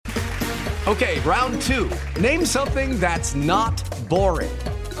Okay, round two. Name something that's not boring.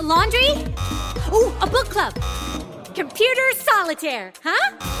 A laundry? Ooh, a book club. Computer solitaire,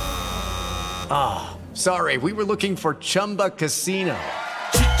 huh? Ah, sorry, we were looking for Chumba Casino.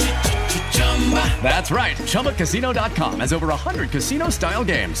 That's right, ChumbaCasino.com has over 100 casino-style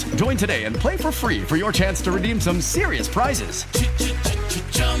games. Join today and play for free for your chance to redeem some serious prizes.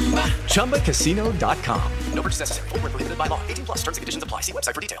 ChumbaCasino.com. No purchase necessary. Void where prohibited by law. 18+ terms and conditions apply. See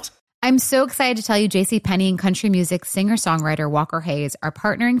website for details. I'm so excited to tell you JCPenney and country music singer-songwriter Walker Hayes are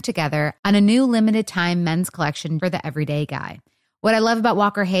partnering together on a new limited-time men's collection for the everyday guy. What I love about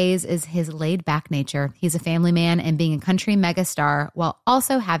Walker Hayes is his laid-back nature. He's a family man, and being a country megastar while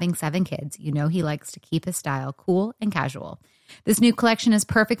also having 7 kids, you know he likes to keep his style cool and casual. This new collection is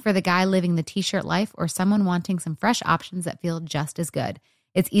perfect for the guy living the t-shirt life or someone wanting some fresh options that feel just as good.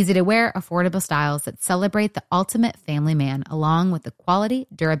 It's easy to wear, affordable styles that celebrate the ultimate family man, along with the quality,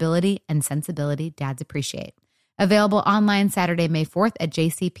 durability, and sensibility dads appreciate. Available online Saturday, May 4th at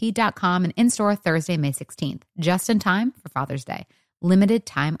jcp.com and in-store Thursday, May 16th, just in time for Father's Day. Limited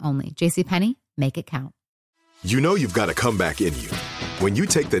time only. JCPenney, make it count. You know you've got a comeback in you. When you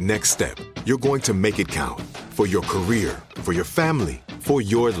take the next step, you're going to make it count. For your career, for your family, for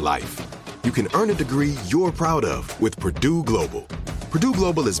your life. You can earn a degree you're proud of with Purdue Global. Purdue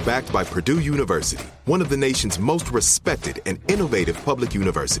Global is backed by Purdue University, one of the nation's most respected and innovative public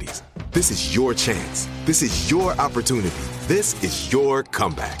universities. This is your chance. This is your opportunity. This is your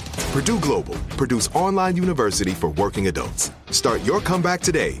comeback. Purdue Global, Purdue's online university for working adults. Start your comeback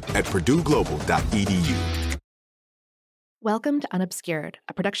today at purdueglobal.edu. Welcome to Unobscured,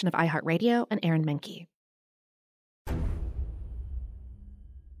 a production of iHeartRadio and Aaron Menke.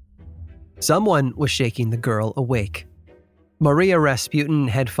 Someone was shaking the girl awake. Maria Rasputin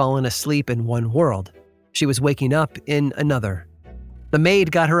had fallen asleep in one world. She was waking up in another. The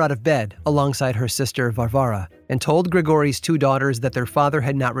maid got her out of bed alongside her sister Varvara and told Grigori's 2 daughters that their father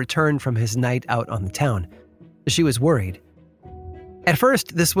had not returned from his night out on the town. She was worried. At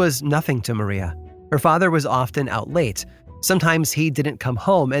first, this was nothing to Maria. Her father was often out late. Sometimes he didn't come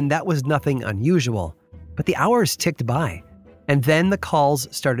home, and that was nothing unusual. But the hours ticked by, and then the calls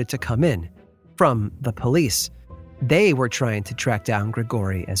started to come in from the police. They were trying to track down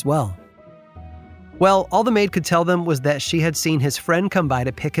Grigori as well. Well, all the maid could tell them was that she had seen his friend come by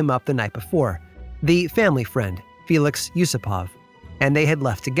to pick him up the night before, the family friend, Felix Yusupov, and they had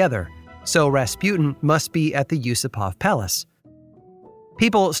left together, so Rasputin must be at the Yusupov palace.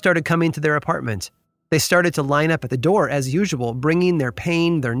 People started coming to their apartment. They started to line up at the door as usual, bringing their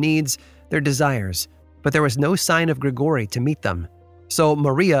pain, their needs, their desires, but there was no sign of Grigori to meet them. So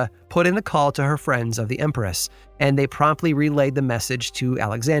Maria put in a call to her friends of the Empress, and they promptly relayed the message to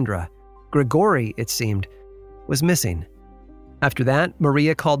Alexandra. Grigori, it seemed, was missing. After that,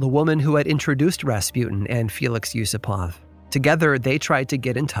 Maria called the woman who had introduced Rasputin and Felix Yusupov. Together, they tried to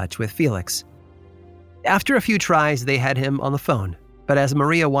get in touch with Felix. After a few tries, they had him on the phone, but as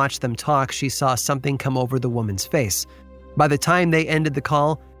Maria watched them talk, she saw something come over the woman's face. By the time they ended the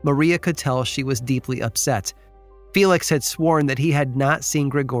call, Maria could tell she was deeply upset. Felix had sworn that he had not seen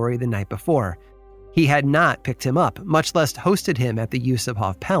Grigori the night before. He had not picked him up, much less hosted him at the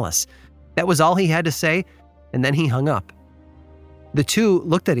Yusupov palace. That was all he had to say, and then he hung up. The two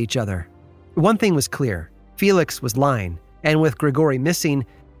looked at each other. One thing was clear. Felix was lying, and with Grigori missing,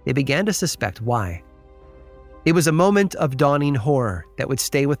 they began to suspect why. It was a moment of dawning horror that would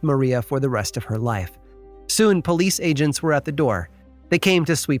stay with Maria for the rest of her life. Soon, police agents were at the door. They came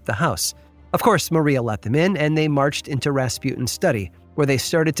to sweep the house. Of course, Maria let them in, and they marched into Rasputin's study, where they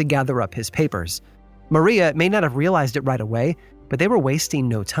started to gather up his papers. Maria may not have realized it right away, but they were wasting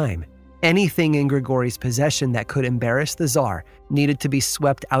no time. Anything in Grigori's possession that could embarrass the Tsar needed to be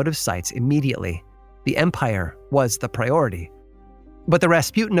swept out of sight immediately. The empire was the priority. But the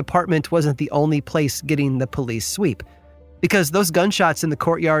Rasputin apartment wasn't the only place getting the police sweep, because those gunshots in the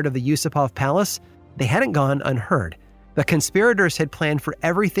courtyard of the Yusupov palace, they hadn't gone unheard. The conspirators had planned for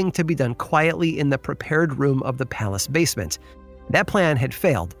everything to be done quietly in the prepared room of the palace basement. That plan had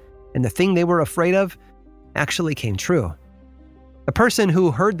failed, and the thing they were afraid of actually came true. The person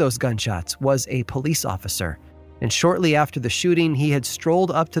who heard those gunshots was a police officer, and shortly after the shooting, he had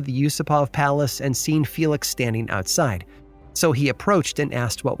strolled up to the Yusupov palace and seen Felix standing outside. So he approached and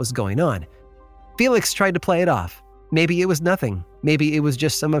asked what was going on. Felix tried to play it off. Maybe it was nothing. Maybe it was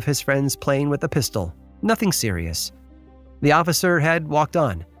just some of his friends playing with a pistol. Nothing serious. The officer had walked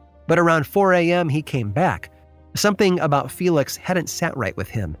on, but around 4 a.m. he came back. Something about Felix hadn't sat right with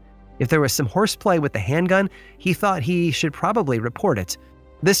him. If there was some horseplay with the handgun, he thought he should probably report it.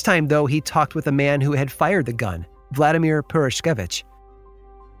 This time, though, he talked with a man who had fired the gun, Vladimir Purishkevich.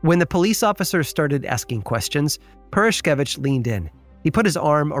 When the police officer started asking questions, Purishkevich leaned in. He put his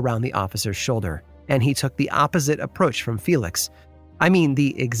arm around the officer's shoulder, and he took the opposite approach from Felix. I mean,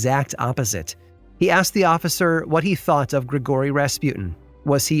 the exact opposite. He asked the officer what he thought of Grigory Rasputin.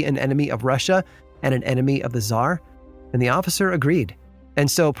 Was he an enemy of Russia and an enemy of the Tsar? And the officer agreed. And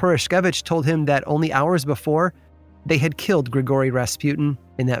so Purishkevich told him that only hours before, they had killed Grigory Rasputin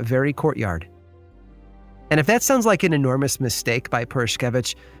in that very courtyard. And if that sounds like an enormous mistake by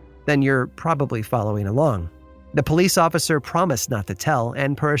Purishkevich, then you're probably following along. The police officer promised not to tell,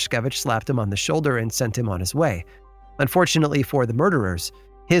 and Purishkevich slapped him on the shoulder and sent him on his way. Unfortunately for the murderers,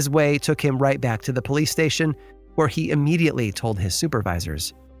 his way took him right back to the police station, where he immediately told his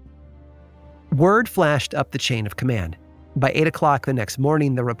supervisors. Word flashed up the chain of command. By 8 o'clock the next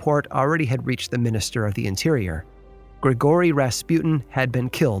morning, the report already had reached the Minister of the Interior. Grigory Rasputin had been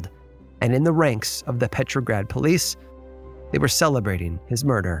killed, and in the ranks of the Petrograd police, they were celebrating his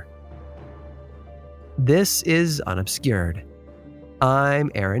murder. This is Unobscured.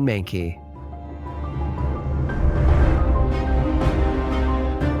 I'm Aaron Mahnke.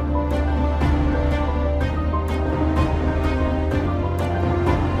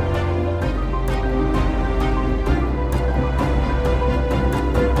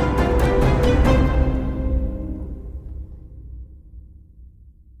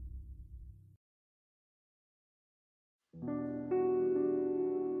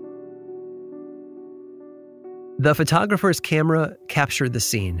 The photographer's camera captured the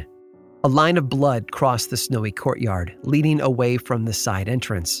scene. A line of blood crossed the snowy courtyard, leading away from the side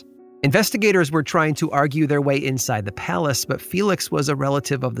entrance. Investigators were trying to argue their way inside the palace, but Felix was a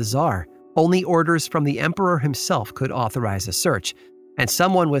relative of the Tsar. Only orders from the emperor himself could authorize a search, and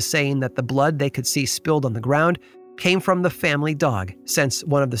someone was saying that the blood they could see spilled on the ground came from the family dog, since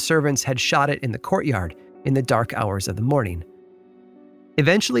one of the servants had shot it in the courtyard in the dark hours of the morning.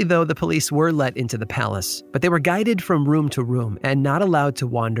 Eventually, though, the police were let into the palace, but they were guided from room to room and not allowed to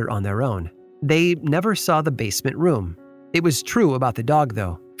wander on their own. They never saw the basement room. It was true about the dog,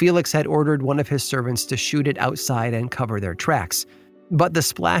 though. Felix had ordered one of his servants to shoot it outside and cover their tracks. But the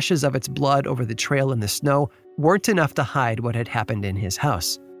splashes of its blood over the trail in the snow weren't enough to hide what had happened in his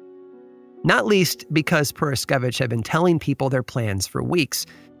house. Not least because Purishkevich had been telling people their plans for weeks.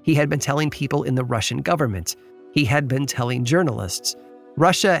 He had been telling people in the Russian government. He had been telling journalists.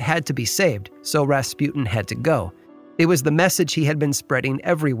 Russia had to be saved, so Rasputin had to go. It was the message he had been spreading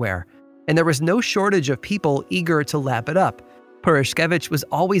everywhere, and there was no shortage of people eager to lap it up. Purishkevich was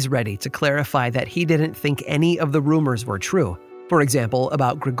always ready to clarify that he didn't think any of the rumors were true, for example,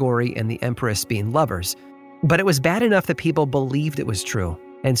 about Grigory and the Empress being lovers. But it was bad enough that people believed it was true,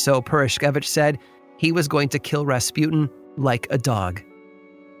 and so Purishkevich said he was going to kill Rasputin like a dog.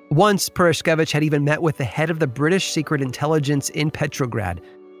 Once, Purishkevich had even met with the head of the British secret intelligence in Petrograd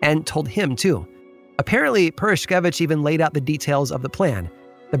and told him too. Apparently, Purishkevich even laid out the details of the plan.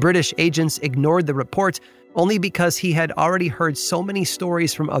 The British agents ignored the report only because he had already heard so many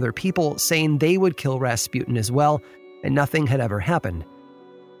stories from other people saying they would kill Rasputin as well, and nothing had ever happened.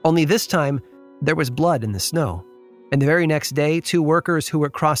 Only this time, there was blood in the snow. And the very next day, 2 workers who were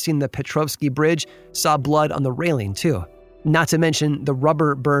crossing the Petrovsky Bridge saw blood on the railing too. Not to mention the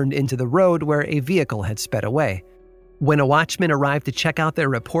rubber burned into the road where a vehicle had sped away. When a watchman arrived to check out their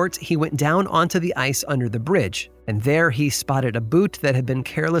report, he went down onto the ice under the bridge, and there he spotted a boot that had been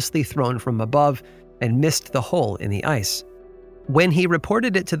carelessly thrown from above and missed the hole in the ice. When he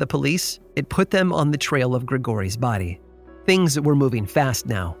reported it to the police, it put them on the trail of Grigory's body. Things were moving fast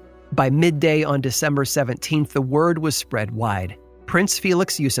now. By midday on December 17th, the word was spread wide. Prince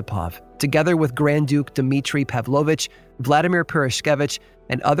Felix Yusupov, together with Grand Duke Dmitry Pavlovich, Vladimir Purishkevich,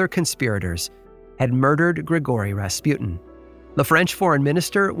 and other conspirators, had murdered Grigory Rasputin. The French foreign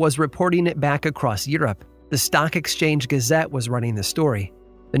minister was reporting it back across Europe. The Stock Exchange Gazette was running the story.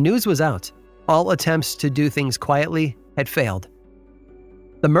 The news was out. All attempts to do things quietly had failed.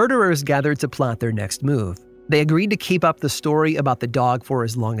 The murderers gathered to plot their next move. They agreed to keep up the story about the dog for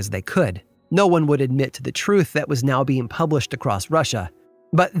as long as they could. No one would admit to the truth that was now being published across Russia.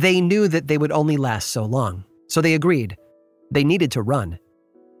 But they knew that they would only last so long, so they agreed. They needed to run.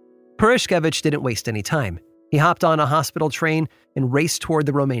 Purishkevich didn't waste any time. He hopped on a hospital train and raced toward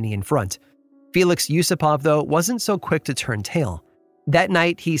the Romanian front. Felix Yusupov, though, wasn't so quick to turn tail. That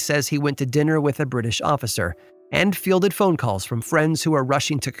night, he says he went to dinner with a British officer and fielded phone calls from friends who were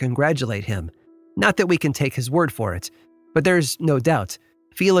rushing to congratulate him. Not that we can take his word for it, but there's no doubt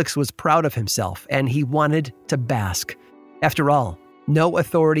Felix was proud of himself and he wanted to bask. After all, no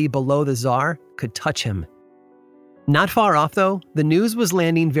authority below the Tsar could touch him. Not far off, though, the news was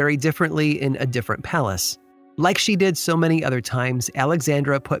landing very differently in a different palace. Like she did so many other times,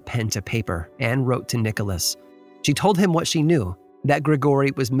 Alexandra put pen to paper and wrote to Nicholas. She told him what she knew, that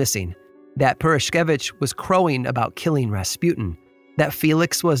Grigory was missing, that Purishkevich was crowing about killing Rasputin, that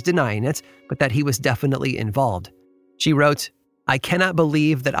Felix was denying it, but that he was definitely involved. She wrote, "I cannot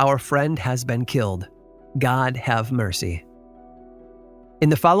believe that our friend has been killed. God have mercy." In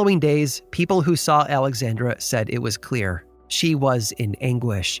the following days, people who saw Alexandra said it was clear. She was in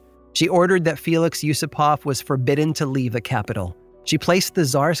anguish. She ordered that Felix Yusupov was forbidden to leave the capital. She placed the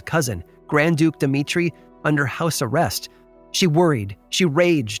Tsar's cousin, Grand Duke Dmitry, under house arrest. She worried, she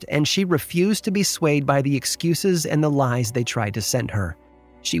raged, and she refused to be swayed by the excuses and the lies they tried to send her.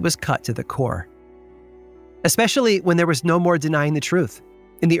 She was cut to the core. Especially when there was no more denying the truth.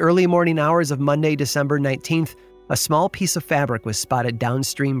 In the early morning hours of Monday, December 19th, a small piece of fabric was spotted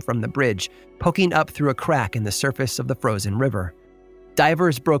downstream from the bridge, poking up through a crack in the surface of the frozen river.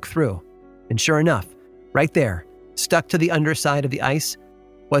 Divers broke through, and sure enough, right there, stuck to the underside of the ice,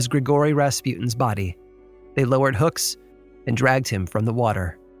 was Grigory Rasputin's body. They lowered hooks and dragged him from the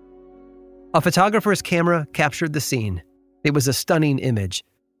water. A photographer's camera captured the scene. It was a stunning image.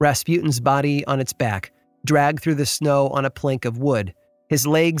 Rasputin's body on its back, dragged through the snow on a plank of wood. His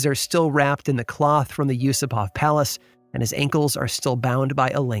legs are still wrapped in the cloth from the Yusupov palace, and his ankles are still bound by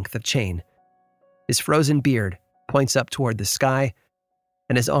a length of chain. His frozen beard points up toward the sky,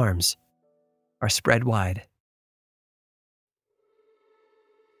 and his arms are spread wide.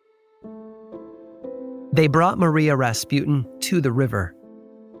 They brought Maria Rasputin to the river.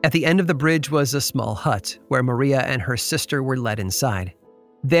 At the end of the bridge was a small hut where Maria and her sister were led inside.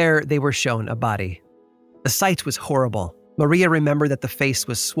 There they were shown a body. The sight was horrible. Maria remembered that the face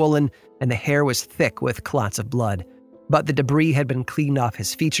was swollen and the hair was thick with clots of blood. But the debris had been cleaned off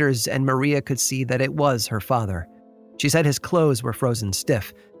his features, and Maria could see that it was her father. She said his clothes were frozen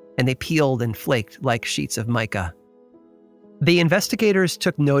stiff, and they peeled and flaked like sheets of mica. The investigators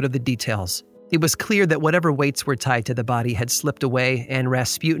took note of the details. It was clear that whatever weights were tied to the body had slipped away, and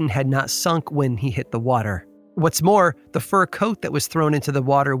Rasputin had not sunk when he hit the water. What's more, the fur coat that was thrown into the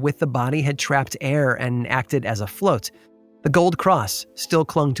water with the body had trapped air and acted as a float. The gold cross still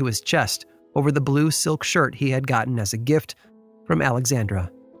clung to his chest over the blue silk shirt he had gotten as a gift from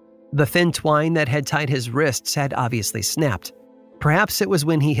Alexandra. The thin twine that had tied his wrists had obviously snapped. Perhaps it was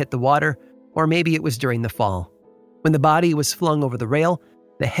when he hit the water, or maybe it was during the fall. When the body was flung over the rail,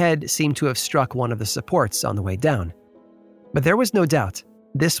 the head seemed to have struck one of the supports on the way down. But there was no doubt,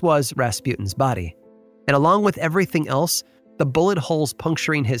 this was Rasputin's body. And along with everything else, the bullet holes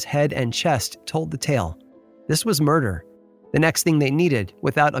puncturing his head and chest told the tale. This was murder. The next thing they needed,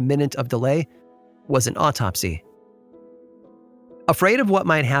 without a minute of delay, was an autopsy. Afraid of what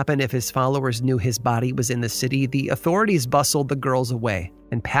might happen if his followers knew his body was in the city, the authorities bustled the girls away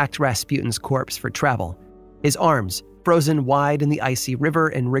and packed Rasputin's corpse for travel. His arms, frozen wide in the icy river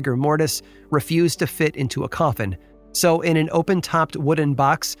and rigor mortis, refused to fit into a coffin. So in an open-topped wooden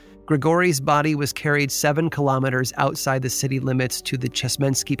box, Grigory's body was carried 7 kilometers outside the city limits to the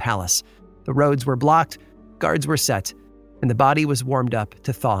Chesmensky Palace. The roads were blocked, guards were set, and the body was warmed up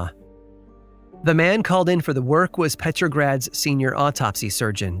to thaw. The man called in for the work was Petrograd's senior autopsy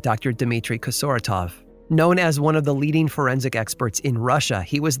surgeon, Dr. Dmitry Kosoratov. Known as one of the leading forensic experts in Russia,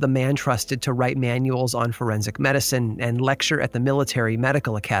 he was the man trusted to write manuals on forensic medicine and lecture at the Military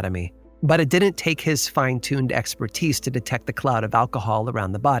Medical Academy. But it didn't take his fine-tuned expertise to detect the cloud of alcohol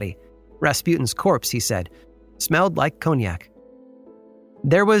around the body. Rasputin's corpse, he said, smelled like cognac.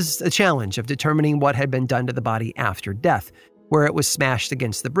 There was a challenge of determining what had been done to the body after death, where it was smashed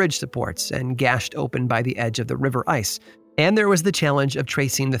against the bridge supports and gashed open by the edge of the river ice. And there was the challenge of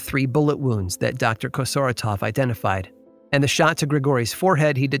tracing the 3 bullet wounds that Dr. Kosoratov identified. And the shot to Grigory's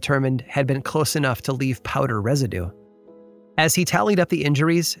forehead, he determined, had been close enough to leave powder residue. As he tallied up the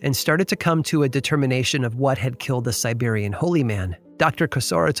injuries and started to come to a determination of what had killed the Siberian holy man, Dr.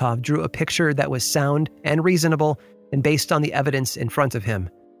 Kosoratov drew a picture that was sound and reasonable and based on the evidence in front of him.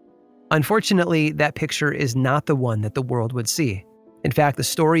 Unfortunately, that picture is not the one that the world would see. In fact, the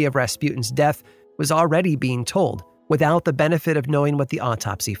story of Rasputin's death was already being told, without the benefit of knowing what the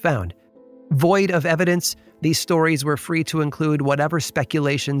autopsy found. Void of evidence, these stories were free to include whatever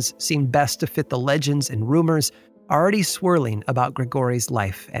speculations seemed best to fit the legends and rumors already swirling about Grigory's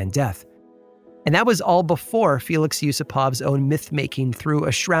life and death. And that was all before Felix Yusupov's own myth-making threw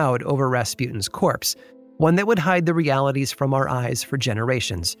a shroud over Rasputin's corpse, one that would hide the realities from our eyes for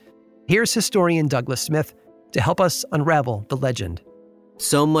generations. Here's historian Douglas Smith to help us unravel the legend.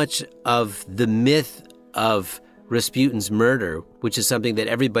 So much of the myth of Rasputin's murder, which is something that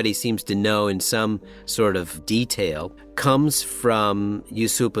everybody seems to know in some sort of detail, comes from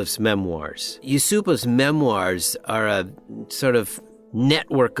Yusupov's memoirs. Yusupov's memoirs are a sort of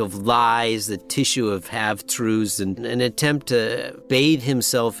network of lies, the tissue of half-truths, and an attempt to bathe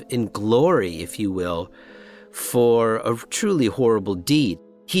himself in glory, if you will, for a truly horrible deed.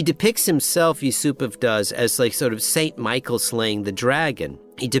 He depicts himself, Yusupov does, as like sort of Saint Michael slaying the dragon.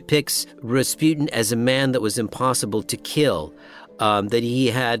 He depicts Rasputin as a man that was impossible to kill, that he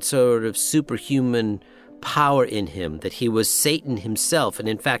had sort of superhuman power in him, that he was Satan himself. And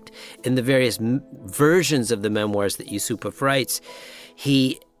in fact, in the various versions of the memoirs that Yusupov writes,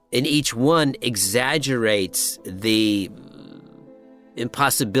 he, in each one, exaggerates the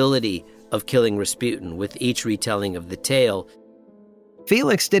impossibility of killing Rasputin with each retelling of the tale.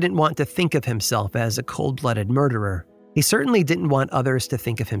 Felix didn't want to think of himself as a cold-blooded murderer. He certainly didn't want others to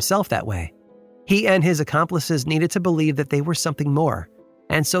think of himself that way. He and his accomplices needed to believe that they were something more.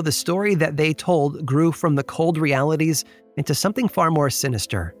 And so the story that they told grew from the cold realities into something far more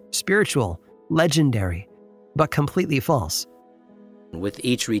sinister, spiritual, legendary, but completely false. With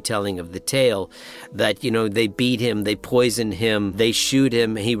each retelling of the tale, that, they beat him, they poison him, they shoot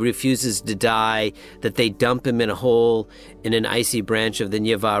him, he refuses to die, that they dump him in a hole in an icy branch of the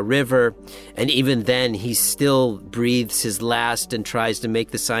Neva River, and even then he still breathes his last and tries to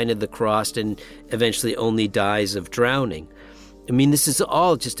make the sign of the cross and eventually only dies of drowning. I mean, this is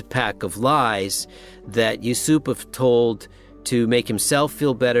all just a pack of lies that Yusupov told to make himself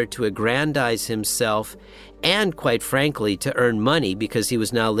feel better, to aggrandize himself, and quite frankly, to earn money, because he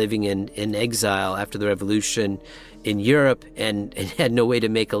was now living in exile after the revolution in Europe and had no way to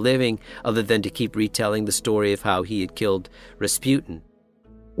make a living other than to keep retelling the story of how he had killed Rasputin.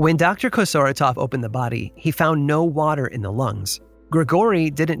 When Dr. Kosaratov opened the body, he found no water in the lungs.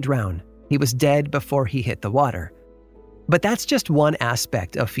 Grigory didn't drown. He was dead before he hit the water. But that's just one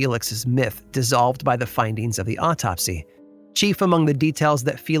aspect of Felix's myth dissolved by the findings of the autopsy. Chief among the details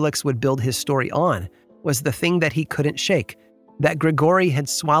that Felix would build his story on was the thing that he couldn't shake, that Grigory had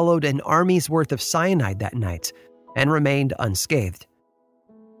swallowed an army's worth of cyanide that night and remained unscathed.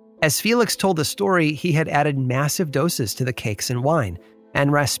 As Felix told the story, he had added massive doses to the cakes and wine,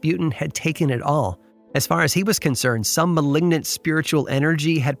 and Rasputin had taken it all. As far as he was concerned, some malignant spiritual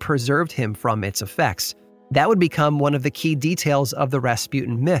energy had preserved him from its effects. That would become one of the key details of the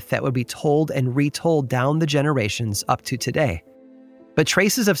Rasputin myth that would be told and retold down the generations up to today. But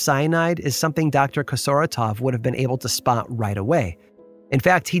traces of cyanide is something Dr. Kosaratov would have been able to spot right away. In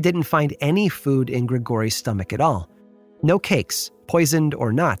fact, he didn't find any food in Grigory's stomach at all. No cakes, poisoned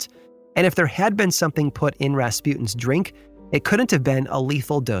or not. And if there had been something put in Rasputin's drink, it couldn't have been a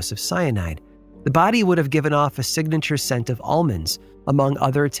lethal dose of cyanide. The body would have given off a signature scent of almonds, among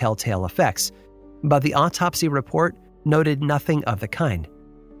other telltale effects. But the autopsy report noted nothing of the kind.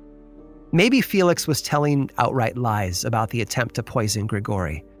 Maybe Felix was telling outright lies about the attempt to poison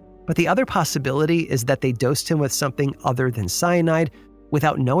Grigory, but the other possibility is that they dosed him with something other than cyanide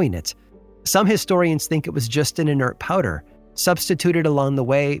without knowing it. Some historians think it was just an inert powder, substituted along the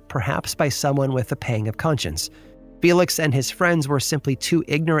way, perhaps by someone with a pang of conscience. Felix and his friends were simply too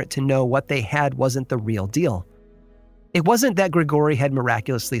ignorant to know what they had wasn't the real deal. It wasn't that Grigory had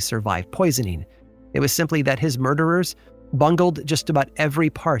miraculously survived poisoning. It was simply that his murderers bungled just about every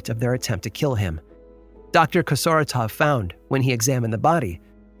part of their attempt to kill him. Dr. Kosaratov found, when he examined the body,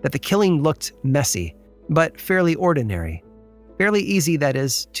 that the killing looked messy, but fairly ordinary. Fairly easy, that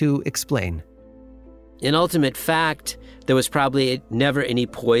is, to explain. In ultimate fact, there was probably never any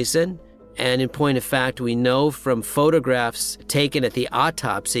poison. And in point of fact, we know from photographs taken at the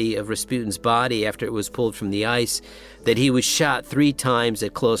autopsy of Rasputin's body after it was pulled from the ice that he was shot 3 times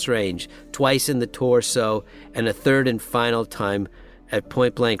at close range, twice in the torso and a third and final time at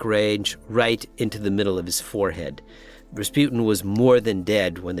point-blank range right into the middle of his forehead. Rasputin was more than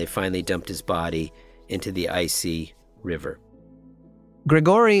dead when they finally dumped his body into the icy river.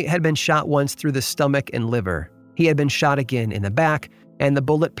 Grigory had been shot once through the stomach and liver. He had been shot again in the back, and the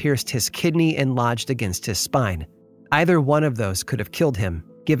bullet pierced his kidney and lodged against his spine. Either one of those could have killed him,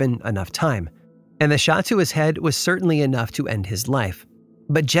 given enough time. And the shot to his head was certainly enough to end his life.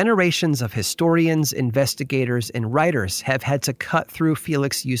 But generations of historians, investigators, and writers have had to cut through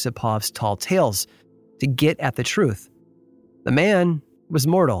Felix Yusupov's tall tales to get at the truth. The man was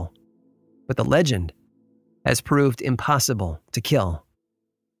mortal, but the legend has proved impossible to kill.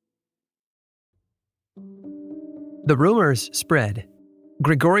 The rumors spread.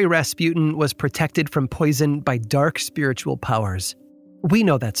 Grigory Rasputin was protected from poison by dark spiritual powers. We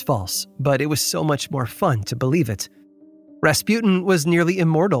know that's false, but it was so much more fun to believe it. Rasputin was nearly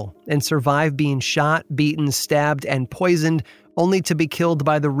immortal and survived being shot, beaten, stabbed, and poisoned, only to be killed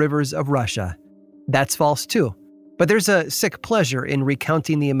by the rivers of Russia. That's false too. But there's a sick pleasure in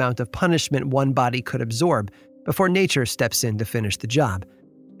recounting the amount of punishment one body could absorb before nature steps in to finish the job.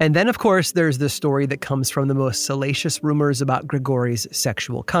 And then, of course, there's the story that comes from the most salacious rumors about Grigory's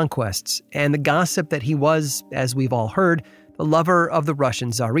sexual conquests, and the gossip that he was, as we've all heard, the lover of the Russian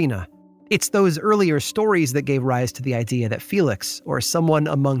Tsarina. It's those earlier stories that gave rise to the idea that Felix, or someone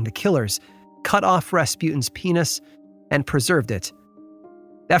among the killers, cut off Rasputin's penis and preserved it.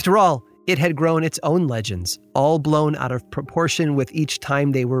 After all, it had grown its own legends, all blown out of proportion with each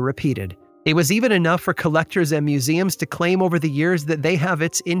time they were repeated. It was even enough for collectors and museums to claim over the years that they have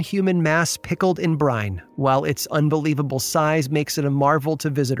its inhuman mass pickled in brine, while its unbelievable size makes it a marvel to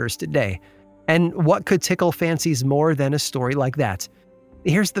visitors today. And what could tickle fancies more than a story like that?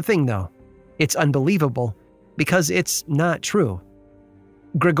 Here's the thing, though. It's unbelievable because it's not true.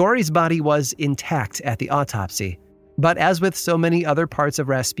 Grigory's body was intact at the autopsy, but as with so many other parts of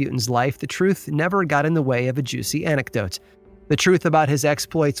Rasputin's life, the truth never got in the way of a juicy anecdote. The truth about his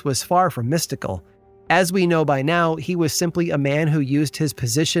exploits was far from mystical. As we know by now, he was simply a man who used his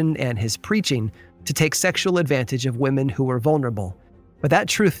position and his preaching to take sexual advantage of women who were vulnerable. But that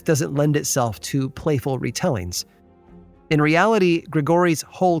truth doesn't lend itself to playful retellings. In reality, Grigory's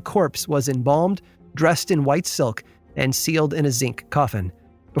whole corpse was embalmed, dressed in white silk, and sealed in a zinc coffin.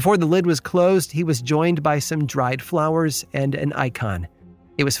 Before the lid was closed, he was joined by some dried flowers and an icon.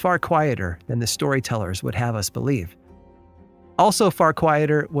 It was far quieter than the storytellers would have us believe. Also far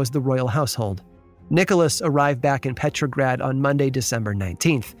quieter was the royal household. Nicholas arrived back in Petrograd on Monday, December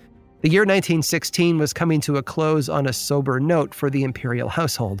 19th. The year 1916 was coming to a close on a sober note for the imperial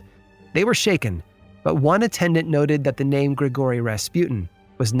household. They were shaken, but one attendant noted that the name Grigory Rasputin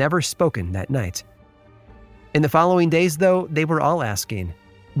was never spoken that night. In the following days, though, they were all asking,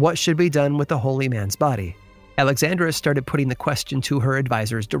 what should be done with the holy man's body? Alexandra started putting the question to her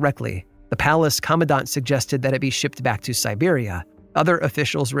advisors directly. The palace commandant suggested that it be shipped back to Siberia. Other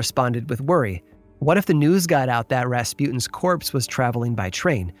officials responded with worry. What if the news got out that Rasputin's corpse was traveling by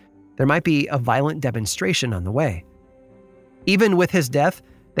train? There might be a violent demonstration on the way. Even with his death,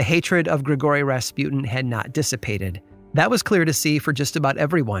 the hatred of Grigory Rasputin had not dissipated. That was clear to see for just about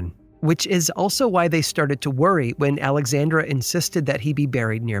everyone, which is also why they started to worry when Alexandra insisted that he be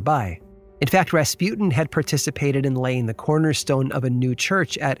buried nearby. In fact, Rasputin had participated in laying the cornerstone of a new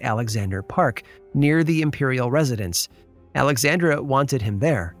church at Alexander Park, near the imperial residence. Alexandra wanted him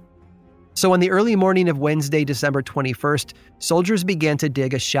there. So on the early morning of Wednesday, December 21st, soldiers began to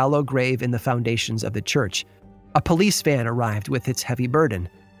dig a shallow grave in the foundations of the church. A police van arrived with its heavy burden.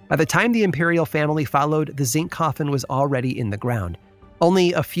 By the time the imperial family followed, the zinc coffin was already in the ground.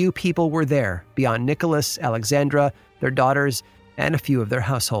 Only a few people were there, beyond Nicholas, Alexandra, their daughters, and a few of their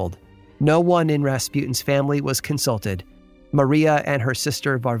household. No one in Rasputin's family was consulted. Maria and her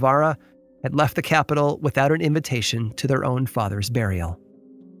sister Varvara had left the capital without an invitation to their own father's burial.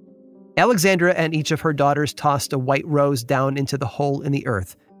 Alexandra and each of her daughters tossed a white rose down into the hole in the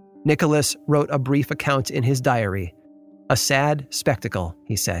earth. Nicholas wrote a brief account in his diary. A sad spectacle,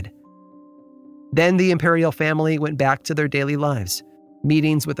 he said. Then the imperial family went back to their daily lives.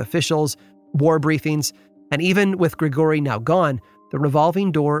 Meetings with officials, war briefings, and even with Grigory now gone, the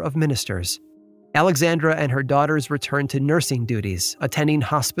revolving door of ministers. Alexandra and her daughters returned to nursing duties, attending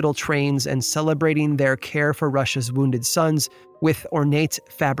hospital trains and celebrating their care for Russia's wounded sons with ornate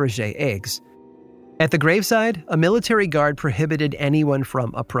Fabergé eggs. At the graveside, a military guard prohibited anyone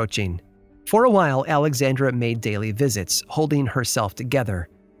from approaching. For a while, Alexandra made daily visits, holding herself together.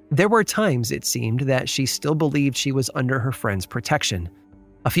 There were times, it seemed, that she still believed she was under her friend's protection.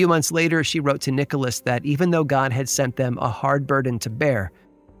 A few months later, she wrote to Nicholas that even though God had sent them a hard burden to bear,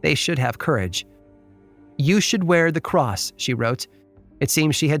 they should have courage. You should wear the cross, she wrote. It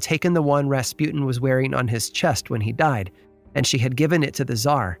seems she had taken the one Rasputin was wearing on his chest when he died, and she had given it to the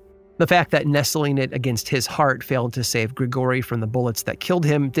Tsar. The fact that nestling it against his heart failed to save Grigory from the bullets that killed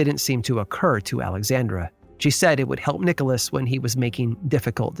him didn't seem to occur to Alexandra. She said it would help Nicholas when he was making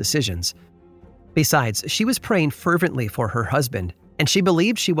difficult decisions. Besides, she was praying fervently for her husband, and she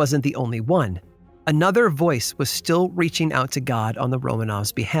believed she wasn't the only one. Another voice was still reaching out to God on the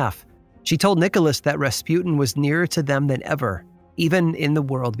Romanovs' behalf. She told Nicholas that Rasputin was nearer to them than ever, even in the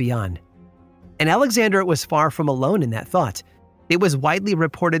world beyond. And Alexandra was far from alone in that thought. It was widely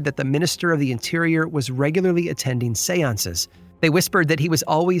reported that the Minister of the Interior was regularly attending seances. They whispered that he was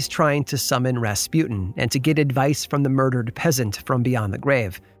always trying to summon Rasputin and to get advice from the murdered peasant from beyond the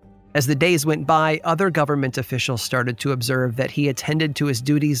grave. As the days went by, other government officials started to observe that he attended to his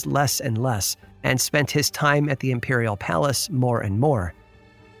duties less and less and spent his time at the imperial palace more and more.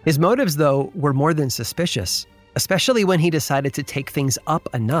 His motives, though, were more than suspicious, especially when he decided to take things up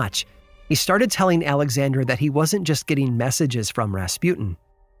a notch. He started telling Alexandra that he wasn't just getting messages from Rasputin.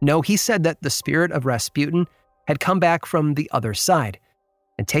 No, he said that the spirit of Rasputin had come back from the other side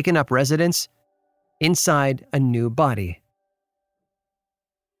and taken up residence inside a new body.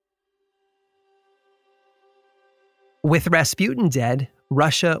 With Rasputin dead,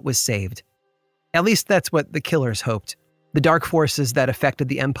 Russia was saved. At least that's what the killers hoped. The dark forces that affected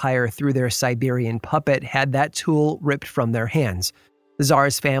the empire through their Siberian puppet had that tool ripped from their hands. The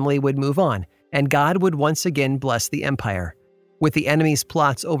Tsar's family would move on, and God would once again bless the empire. With the enemy's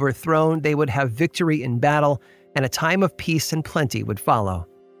plots overthrown, they would have victory in battle, and a time of peace and plenty would follow.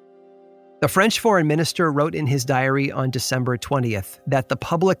 The French foreign minister wrote in his diary on December 20th that the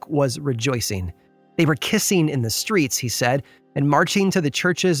public was rejoicing. They were kissing in the streets, he said, and marching to the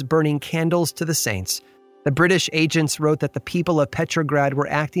churches, burning candles to the saints. The British agents wrote that the people of Petrograd were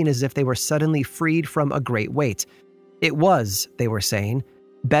acting as if they were suddenly freed from a great weight. It was, they were saying,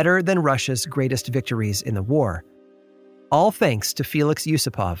 better than Russia's greatest victories in the war. All thanks to Felix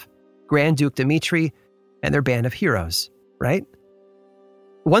Yusupov, Grand Duke Dmitri, and their band of heroes, right?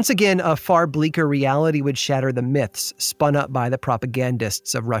 Once again, a far bleaker reality would shatter the myths spun up by the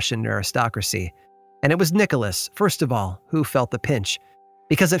propagandists of Russian aristocracy. And it was Nicholas, first of all, who felt the pinch,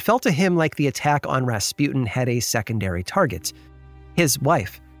 because it felt to him like the attack on Rasputin had a secondary target, his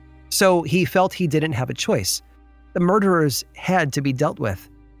wife. So he felt he didn't have a choice. The murderers had to be dealt with.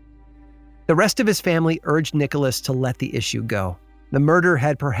 The rest of his family urged Nicholas to let the issue go. The murder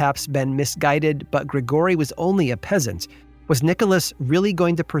had perhaps been misguided, but Grigory was only a peasant. Was Nicholas really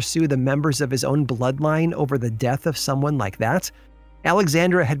going to pursue the members of his own bloodline over the death of someone like that?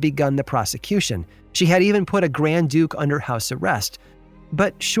 Alexandra had begun the prosecution. She had even put a Grand Duke under house arrest.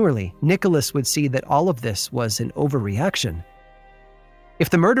 But surely Nicholas would see that all of this was an overreaction. If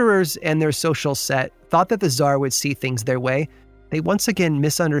the murderers and their social set thought that the Tsar would see things their way, they once again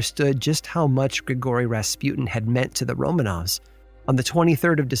misunderstood just how much Grigory Rasputin had meant to the Romanovs. On the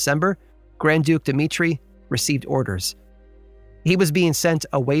 23rd of December, Grand Duke Dmitri received orders. He was being sent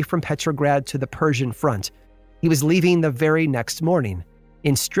away from Petrograd to the Persian front. He was leaving the very next morning.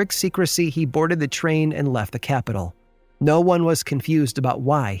 In strict secrecy, he boarded the train and left the capital. No one was confused about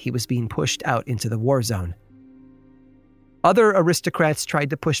why he was being pushed out into the war zone. Other aristocrats tried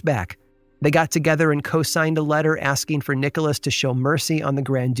to push back. They got together and co-signed a letter asking for Nicholas to show mercy on the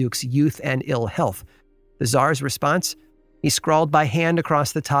Grand Duke's youth and ill health. The Tsar's response? He scrawled by hand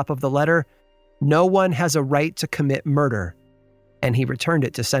across the top of the letter, "No one has a right to commit murder," and he returned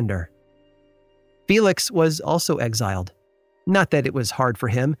it to sender. Felix was also exiled. Not that it was hard for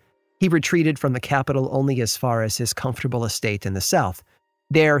him. He retreated from the capital only as far as his comfortable estate in the south.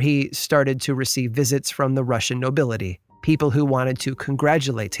 There he started to receive visits from the Russian nobility, people who wanted to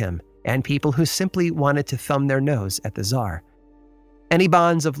congratulate him, and people who simply wanted to thumb their nose at the Tsar. Any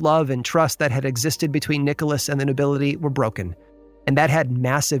bonds of love and trust that had existed between Nicholas and the nobility were broken, and that had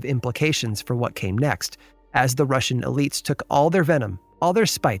massive implications for what came next, as the Russian elites took all their venom, all their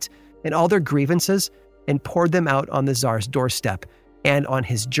spite, and all their grievances and poured them out on the Tsar's doorstep and on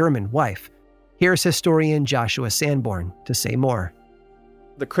his German wife. Here's historian Joshua Sanborn to say more.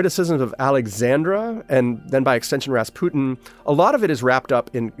 The criticisms of Alexandra, and then by extension Rasputin, a lot of it is wrapped up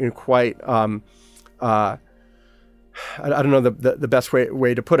in quite, I don't know the best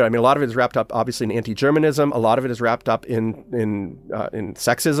way to put it. I mean, a lot of it is wrapped up, obviously, in anti-Germanism. A lot of it is wrapped up in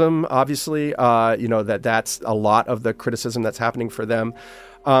sexism, obviously. That's a lot of the criticism that's happening for them.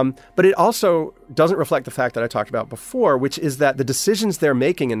 But it also doesn't reflect the fact that I talked about before, which is that the decisions they're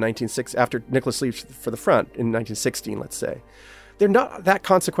making in 1960, after Nicholas leaves for the front in 1916, let's say, they're not that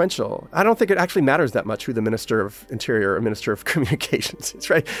consequential. I don't think it actually matters that much who the Minister of Interior or Minister of Communications is,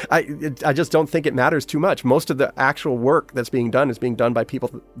 right? I just don't think it matters too much. Most of the actual work that's being done is being done by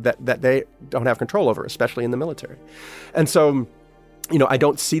people that they don't have control over, especially in the military. And so, I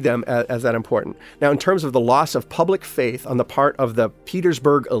don't see them as that important. Now, in terms of the loss of public faith on the part of the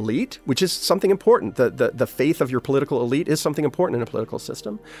Petersburg elite, which is something important, the faith of your political elite is something important in a political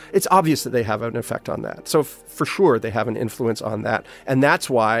system. It's obvious that they have an effect on that. So for sure, they have an influence on that. And that's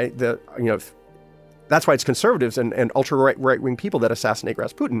why that's why it's conservatives and ultra right-wing people that assassinate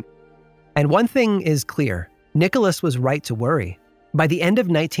Rasputin. And one thing is clear. Nicholas was right to worry. By the end of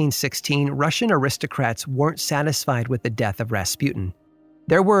 1916, Russian aristocrats weren't satisfied with the death of Rasputin.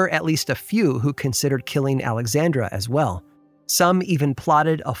 There were at least a few who considered killing Alexandra as well. Some even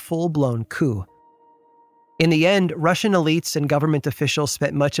plotted a full-blown coup. In the end, Russian elites and government officials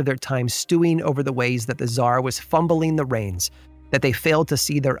spent much of their time stewing over the ways that the Tsar was fumbling the reins, that they failed to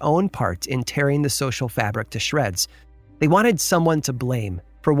see their own part in tearing the social fabric to shreds. They wanted someone to blame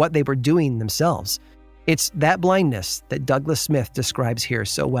for what they were doing themselves. It's that blindness that Douglas Smith describes here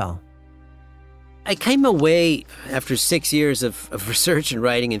so well. I came away after 6 years of research and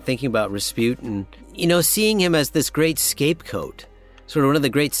writing and thinking about Rasputin, seeing him as this great scapegoat, sort of one of the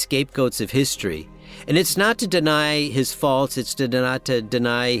great scapegoats of history. And it's not to deny his faults, it's not to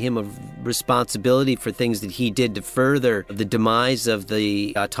deny him of responsibility for things that he did to further the demise of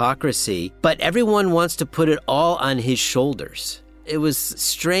the autocracy, but everyone wants to put it all on his shoulders. It was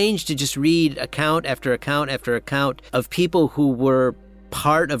strange to just read account after account after account of people who were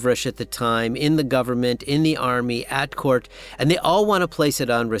part of Russia at the time, in the government, in the army, at court, and they all want to place it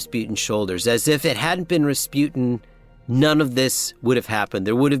on Rasputin's shoulders, as if it hadn't been Rasputin, none of this would have happened.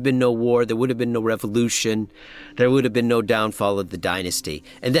 There would have been no war, there would have been no revolution, there would have been no downfall of the dynasty.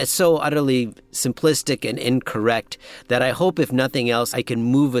 And that's so utterly simplistic and incorrect that I hope, if nothing else, I can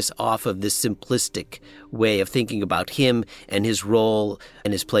move us off of this simplistic way of thinking about him and his role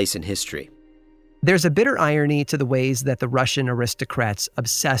and his place in history. There's a bitter irony to the ways that the Russian aristocrats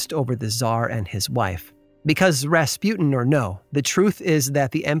obsessed over the Tsar and his wife. Because Rasputin or no, the truth is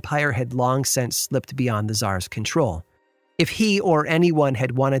that the empire had long since slipped beyond the Tsar's control. If he or anyone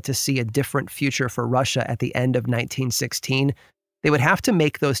had wanted to see a different future for Russia at the end of 1916, they would have to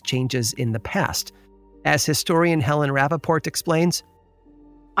make those changes in the past. As historian Helen Rappaport explains,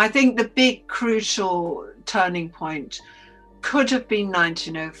 I think the big crucial turning point could have been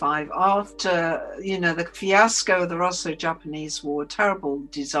 1905 after, the fiasco of the Russo-Japanese War, terrible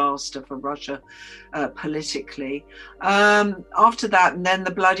disaster for Russia politically. After that, and then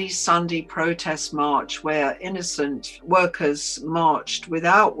the Bloody Sunday protest march where innocent workers marched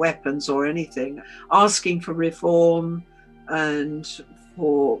without weapons or anything, asking for reform and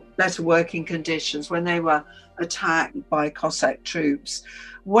for better working conditions when they were attacked by Cossack troops.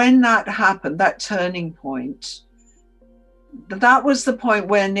 When that happened, that turning point, that was the point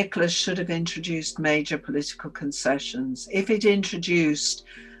where Nicholas should have introduced major political concessions. If it introduced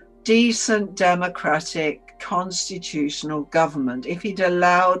decent, democratic, constitutional government, if he'd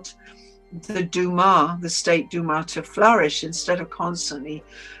allowed the Duma, the State Duma, to flourish instead of constantly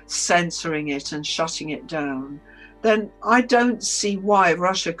censoring it and shutting it down, then I don't see why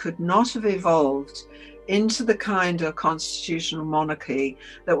Russia could not have evolved into the kind of constitutional monarchy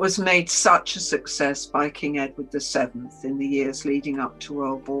that was made such a success by King Edward VII in the years leading up to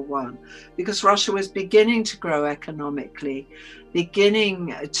World War I. Because Russia was beginning to grow economically,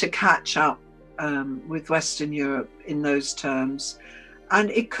 beginning to catch up with Western Europe in those terms. And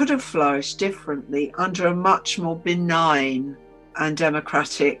it could have flourished differently under a much more benign and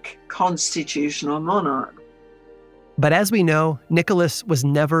democratic constitutional monarch. But as we know, Nicholas was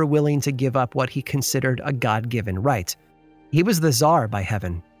never willing to give up what he considered a God-given right. He was the Tsar by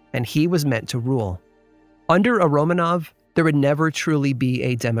heaven, and he was meant to rule. Under a Romanov, there would never truly be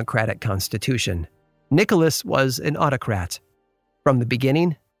a democratic constitution. Nicholas was an autocrat, from the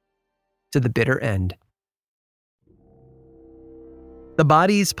beginning to the bitter end. The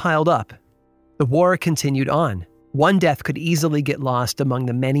bodies piled up. The war continued on. One death could easily get lost among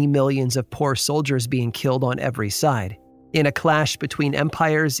the many millions of poor soldiers being killed on every side. In a clash between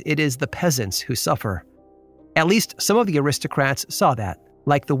empires, it is the peasants who suffer. At least some of the aristocrats saw that,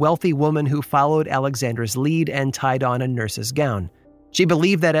 like the wealthy woman who followed Alexandra's lead and tied on a nurse's gown. She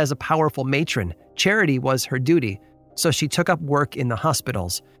believed that as a powerful matron, charity was her duty, so she took up work in the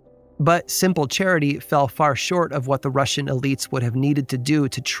hospitals. But simple charity fell far short of what the Russian elites would have needed to do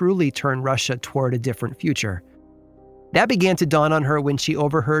to truly turn Russia toward a different future. That began to dawn on her when she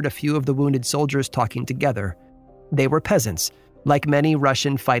overheard a few of the wounded soldiers talking together. They were peasants, like many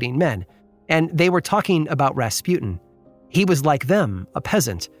Russian fighting men, and they were talking about Rasputin. He was like them, a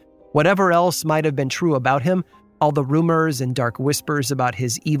peasant. Whatever else might have been true about him, all the rumors and dark whispers about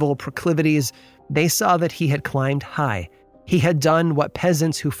his evil proclivities, they saw that he had climbed high. He had done what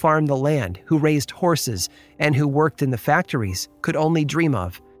peasants who farmed the land, who raised horses, and who worked in the factories could only dream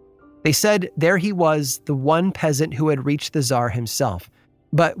of. They said there he was, the one peasant who had reached the Tsar himself.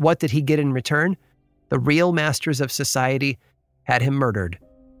 But what did he get in return? The real masters of society had him murdered.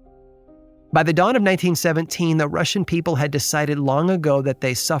 By the dawn of 1917, the Russian people had decided long ago that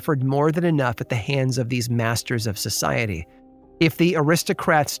they suffered more than enough at the hands of these masters of society. If the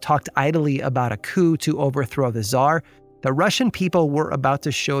aristocrats talked idly about a coup to overthrow the Tsar, the Russian people were about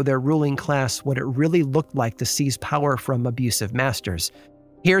to show their ruling class what it really looked like to seize power from abusive masters.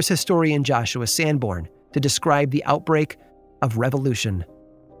 Here's historian Joshua Sanborn to describe the outbreak of revolution.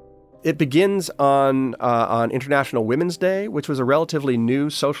 It begins on International Women's Day, which was a relatively new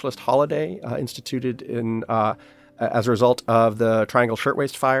socialist holiday instituted in as a result of the Triangle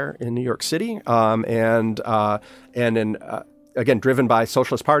Shirtwaist Fire in New York City, again, driven by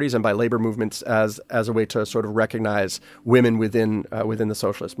socialist parties and by labor movements as a way to sort of recognize women within the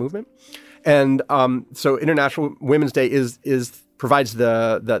socialist movement. And so International Women's Day provides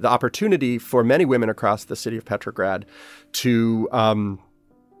the opportunity for many women across the city of Petrograd to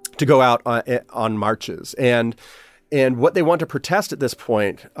go out on marches. And what they want to protest at this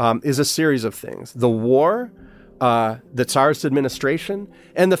point is a series of things: the war, the Tsarist administration,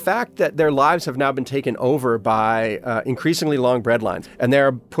 and the fact that their lives have now been taken over by increasingly long breadlines. And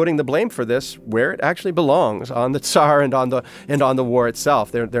they're putting the blame for this where it actually belongs, on the Tsar and on the war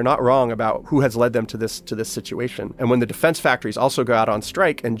itself. They're not wrong about who has led them to this situation. And when the defense factories also go out on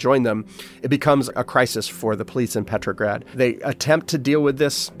strike and join them, it becomes a crisis for the police in Petrograd. They attempt to deal with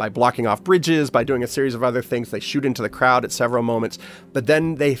this by blocking off bridges, by doing a series of other things. They shoot into the crowd at several moments, but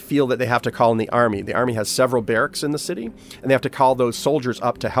then they feel that they have to call in the army. The army has several barracks in the city, and they have to call those soldiers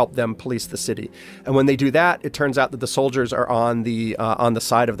up to help them police the city. And when they do that, it turns out that the soldiers are on the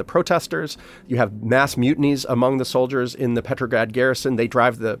side of the protesters. You have mass mutinies among the soldiers in the Petrograd garrison. They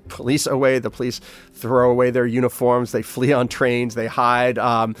drive the police away. The police throw away their uniforms. They flee on trains. They hide.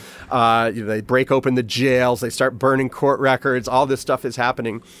 They break open the jails. They start burning court records. All this stuff is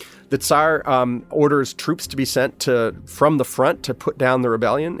happening. The Tsar orders troops to be sent from the front to put down the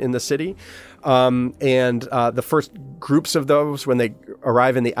rebellion in the city. And the first groups of those, when they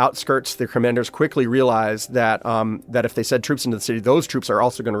arrive in the outskirts, the commanders quickly realize that if they send troops into the city, those troops are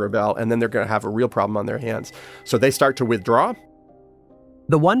also going to rebel, and then they're going to have a real problem on their hands. So they start to withdraw.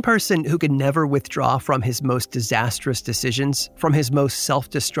 The one person who could never withdraw from his most disastrous decisions, from his most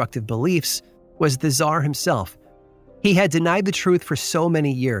self-destructive beliefs, was the Tsar himself. He had denied the truth for so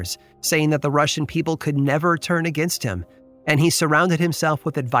many years, saying that the Russian people could never turn against him. And he surrounded himself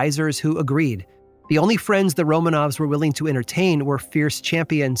with advisors who agreed. The only friends the Romanovs were willing to entertain were fierce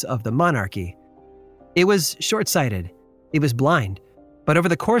champions of the monarchy. It was short-sighted. It was blind. But over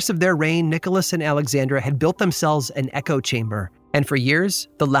the course of their reign, Nicholas and Alexandra had built themselves an echo chamber. And for years,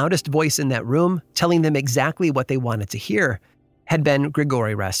 the loudest voice in that room, telling them exactly what they wanted to hear, had been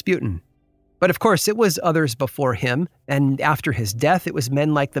Grigory Rasputin. But of course, it was others before him, and after his death, it was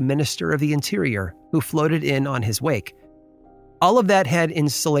men like the Minister of the Interior who floated in on his wake. All of that had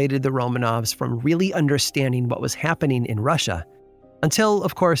insulated the Romanovs from really understanding what was happening in Russia, until,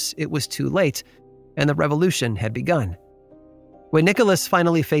 of course, it was too late, and the revolution had begun. When Nicholas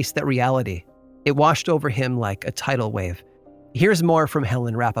finally faced that reality, it washed over him like a tidal wave. Here's more from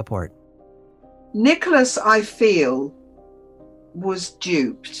Helen Rappaport. Nicholas, I feel, was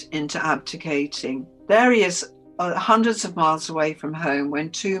duped into abdicating. There he is, hundreds of miles away from home, when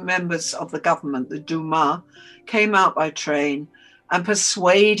two members of the government, the Duma, came out by train and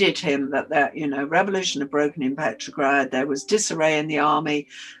persuaded him that revolution had broken in Petrograd. There was disarray in the army.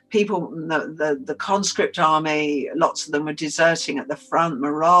 People, the conscript army, lots of them were deserting at the front.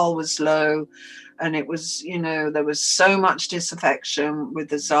 Morale was low. And it was, there was so much disaffection with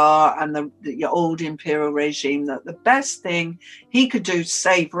the Tsar and the old imperial regime that the best thing he could do to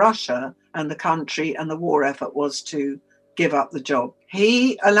save Russia and the country and the war effort was to give up the job.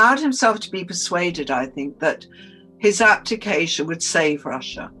 He allowed himself to be persuaded, I think, that his abdication would save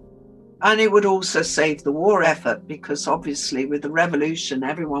Russia. And it would also save the war effort, because obviously with the revolution,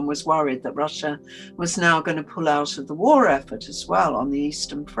 everyone was worried that Russia was now going to pull out of the war effort as well on the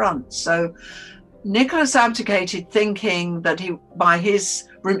Eastern Front. So Nicholas abdicated thinking that him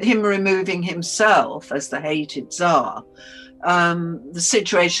removing himself as the hated Tsar, the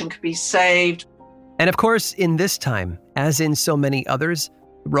situation could be saved. And of course, in this time, as in so many others,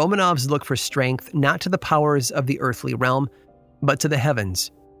 Romanovs look for strength not to the powers of the earthly realm, but to the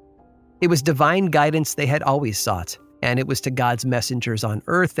heavens. It was divine guidance they had always sought, and it was to God's messengers on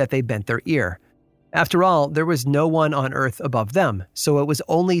earth that they bent their ear. After all, there was no one on earth above them, so it was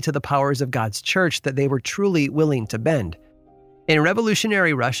only to the powers of God's church that they were truly willing to bend. In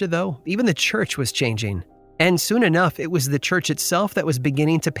revolutionary Russia, though, even the church was changing. And soon enough, it was the church itself that was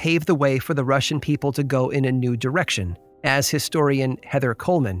beginning to pave the way for the Russian people to go in a new direction, as historian Heather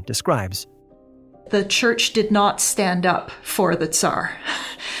Coleman describes. The church did not stand up for the Tsar.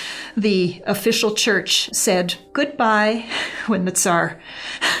 The official church said goodbye when the Tsar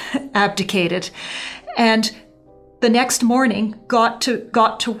abdicated, and the next morning got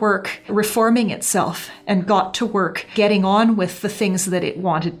to work reforming itself and got to work getting on with the things that it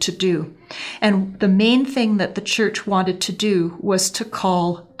wanted to do. And the main thing that the church wanted to do was to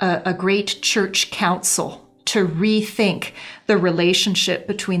call a great church council to rethink the relationship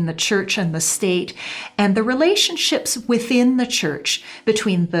between the church and the state, and the relationships within the church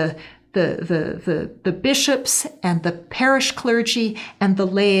between the bishops and the parish clergy and the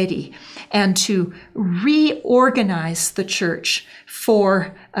laity, and to reorganize the church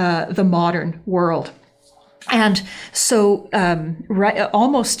for the modern world. And so,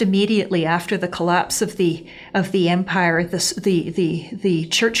 almost immediately after the collapse of the empire, the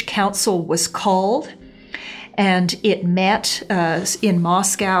church council was called, and it met in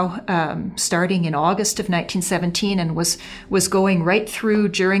Moscow starting in August of 1917, and was going right through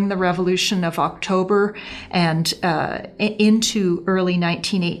during the Revolution of October and into early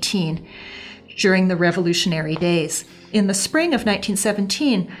 1918 during the Revolutionary Days. In the spring of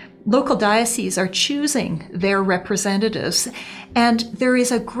 1917, local dioceses are choosing their representatives, and there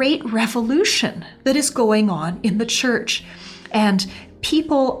is a great revolution that is going on in the church, and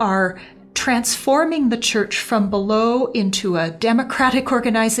people are transforming the church from below into a democratic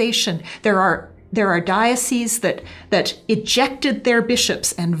organization. There are dioceses that ejected their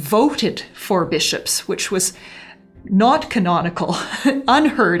bishops and voted for bishops, which was not canonical,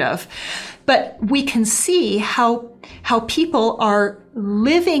 unheard of. But we can see how people are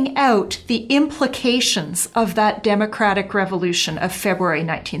living out the implications of that democratic revolution of February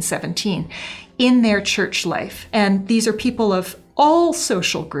 1917 in their church life. And these are people of all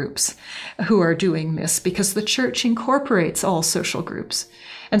social groups who are doing this, because the church incorporates all social groups.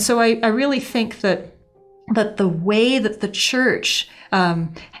 And so I really think that the way that the church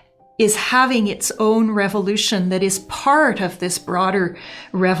is having its own revolution that is part of this broader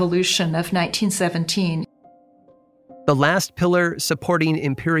revolution of 1917. The last pillar supporting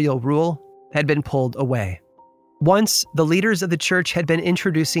imperial rule had been pulled away. Once, the leaders of the church had been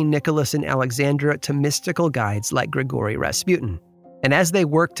introducing Nicholas and Alexandra to mystical guides like Grigory Rasputin. And as they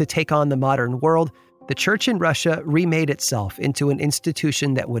worked to take on the modern world, the church in Russia remade itself into an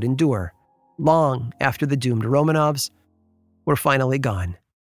institution that would endure, long after the doomed Romanovs were finally gone.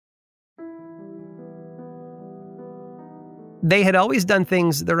 They had always done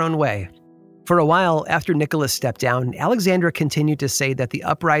things their own way. For a while after Nicholas stepped down, Alexandra continued to say that the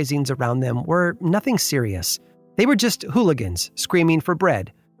uprisings around them were nothing serious. They were just hooligans screaming for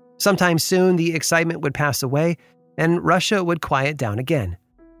bread. Sometime soon, the excitement would pass away, and Russia would quiet down again.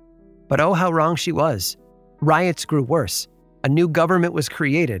 But oh, how wrong she was. Riots grew worse. A new government was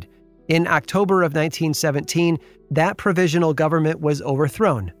created. In October of 1917, that provisional government was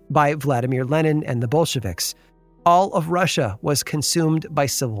overthrown by Vladimir Lenin and the Bolsheviks. All of Russia was consumed by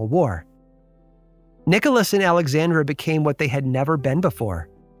civil war. Nicholas and Alexandra became what they had never been before,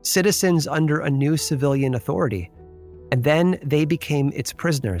 citizens under a new civilian authority. And then they became its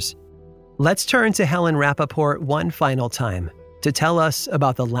prisoners. Let's turn to Helen Rappaport one final time to tell us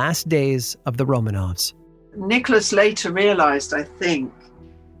about the last days of the Romanovs. Nicholas later realized, I think,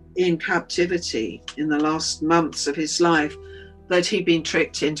 in captivity in the last months of his life, that he'd been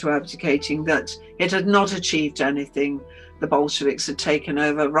tricked into abdicating, that it had not achieved anything. The Bolsheviks had taken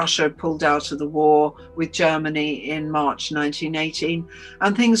over. Russia had pulled out of the war with Germany in March 1918,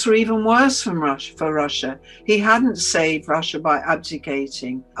 and things were even worse for Russia. He hadn't saved Russia by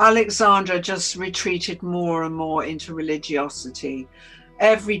abdicating. Alexandra just retreated more and more into religiosity.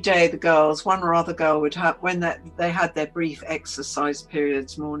 Every day the girls, one or other girl would have, when they had their brief exercise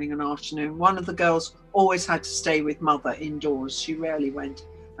periods, morning and afternoon, one of the girls always had to stay with mother indoors. She rarely went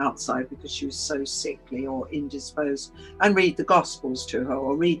outside because she was so sickly or indisposed, and read the Gospels to her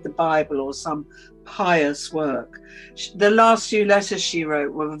or read the Bible or some pious work. The last few letters she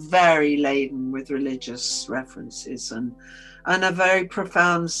wrote were very laden with religious references and a very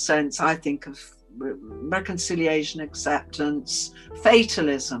profound sense, I think, of reconciliation, acceptance,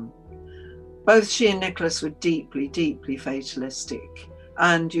 fatalism. Both she and Nicholas were deeply, deeply fatalistic.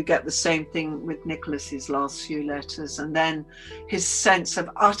 And you get the same thing with Nicholas's last few letters. And then his sense of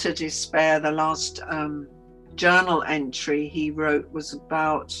utter despair, the last journal entry he wrote was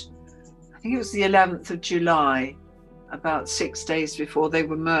about, I think it was the 11th of July, about 6 days before they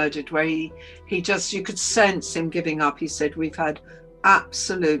were murdered, where he just, you could sense him giving up. He said, "We've had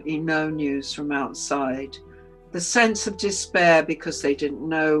absolutely no news from outside." The sense of despair because they didn't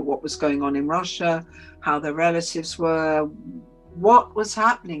know what was going on in Russia, how their relatives were, what was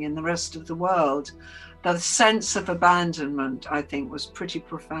happening in the rest of the world. The sense of abandonment, I think, was pretty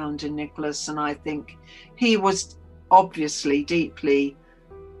profound in Nicholas, and I think he was obviously deeply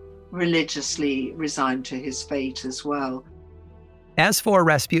religiously resigned to his fate as well. As for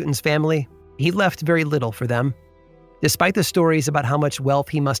Rasputin's family, he left very little for them. Despite the stories about how much wealth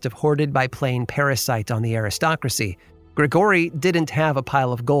he must have hoarded by playing parasite on the aristocracy, Grigory didn't have a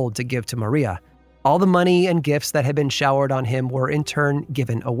pile of gold to give to Maria. All the money and gifts that had been showered on him were in turn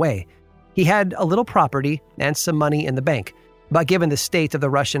given away. He had a little property and some money in the bank, but given the state of the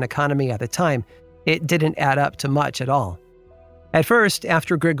Russian economy at the time, it didn't add up to much at all. At first,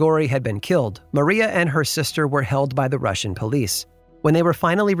 after Grigory had been killed, Maria and her sister were held by the Russian police. When they were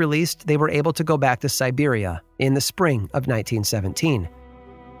finally released, they were able to go back to Siberia in the spring of 1917.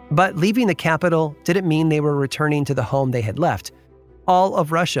 But leaving the capital didn't mean they were returning to the home they had left. All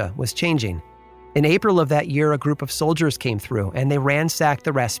of Russia was changing. In April of that year, a group of soldiers came through and they ransacked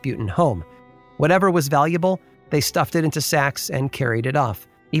the Rasputin home. Whatever was valuable, they stuffed it into sacks and carried it off.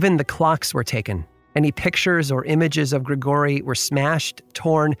 Even the clocks were taken. Any pictures or images of Grigory were smashed,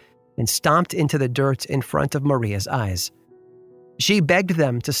 torn, and stomped into the dirt in front of Maria's eyes. She begged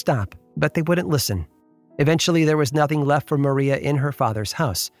them to stop, but they wouldn't listen. Eventually, there was nothing left for Maria in her father's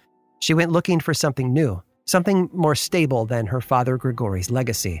house. She went looking for something new, something more stable than her father Grigory's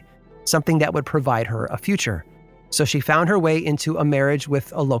legacy, something that would provide her a future. So she found her way into a marriage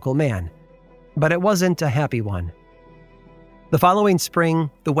with a local man. But it wasn't a happy one. The following spring,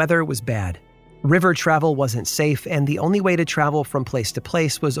 the weather was bad. River travel wasn't safe, and the only way to travel from place to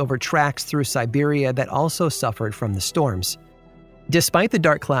place was over tracks through Siberia that also suffered from the storms. Despite the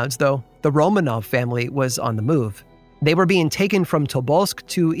dark clouds, though, the Romanov family was on the move. They were being taken from Tobolsk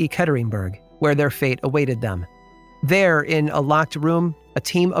to Ekaterinburg, where their fate awaited them. There, in a locked room, a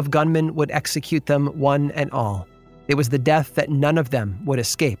team of gunmen would execute them one and all. It was the death that none of them would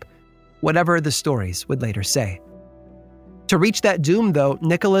escape, whatever the stories would later say. To reach that doom, though,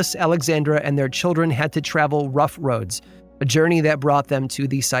 Nicholas, Alexandra, and their children had to travel rough roads, a journey that brought them to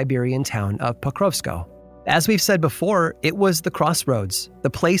the Siberian town of Pokrovskoe. As we've said before, it was the crossroads, the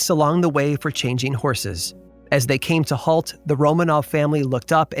place along the way for changing horses. As they came to halt, the Romanov family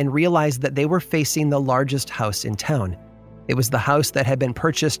looked up and realized that they were facing the largest house in town. It was the house that had been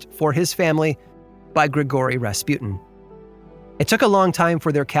purchased for his family by Grigory Rasputin. It took a long time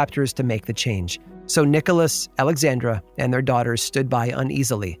for their captors to make the change, so Nicholas, Alexandra, and their daughters stood by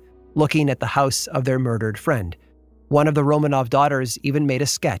uneasily, looking at the house of their murdered friend. One of the Romanov daughters even made a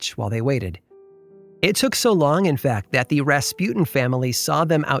sketch while they waited. It took so long, in fact, that the Rasputin family saw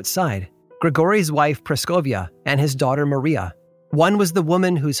them outside, Grigory's wife Praskovia and his daughter Maria. One was the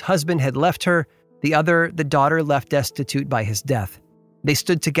woman whose husband had left her, the other the daughter left destitute by his death. They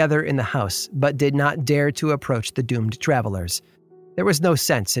stood together in the house, but did not dare to approach the doomed travelers. There was no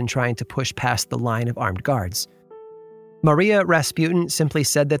sense in trying to push past the line of armed guards. Maria Rasputin simply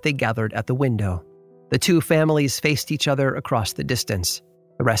said that they gathered at the window. The two families faced each other across the distance,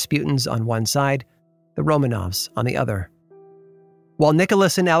 the Rasputins on one side, the Romanovs on the other. While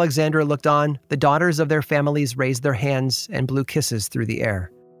Nicholas and Alexandra looked on, the daughters of their families raised their hands and blew kisses through the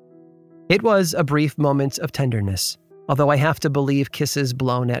air. It was a brief moment of tenderness, although I have to believe kisses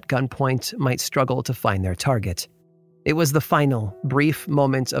blown at gunpoint might struggle to find their target. It was the final, brief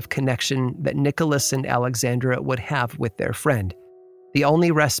moment of connection that Nicholas and Alexandra would have with their friend, the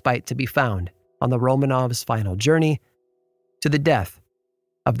only respite to be found on the Romanovs' final journey to the death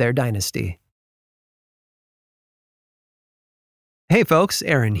of their dynasty. Hey folks,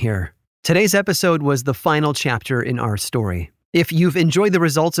 Aaron here. Today's episode was the final chapter in our story. If you've enjoyed the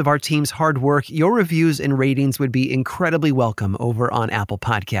results of our team's hard work, your reviews and ratings would be incredibly welcome over on Apple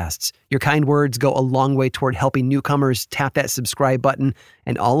Podcasts. Your kind words go a long way toward helping newcomers tap that subscribe button,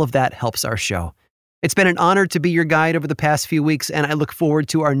 and all of that helps our show. It's been an honor to be your guide over the past few weeks, and I look forward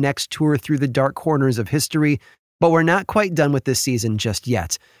to our next tour through the dark corners of history, but we're not quite done with this season just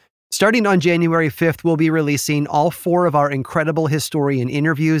yet. Starting on January 5th, we'll be releasing all 4 of our incredible historian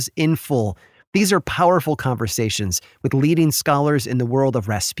interviews in full. These are powerful conversations with leading scholars in the world of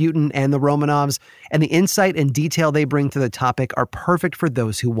Rasputin and the Romanovs, and the insight and detail they bring to the topic are perfect for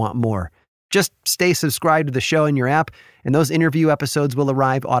those who want more. Just stay subscribed to the show in your app, and those interview episodes will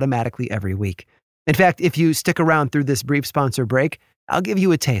arrive automatically every week. In fact, if you stick around through this brief sponsor break, I'll give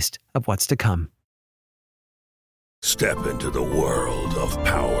you a taste of what's to come. Step into the world of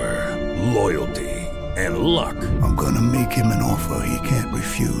power, loyalty, and luck. I'm gonna make him an offer he can't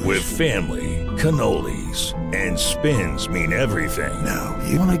refuse. With family, cannolis, and spins mean everything. Now,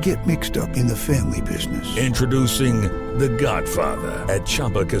 you wanna get mixed up in the family business. Introducing The Godfather at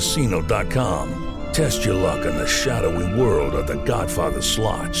ChumbaCasino.com. Test your luck in the shadowy world of The Godfather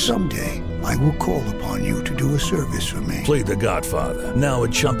slot. Someday, I will call upon you to do a service for me. Play The Godfather, now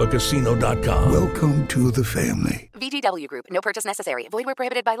at ChumbaCasino.com. Welcome to the family. VGW Group. No purchase necessary. Void where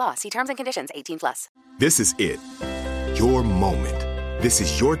prohibited by law. See terms and conditions. 18+. This is it. Your moment. This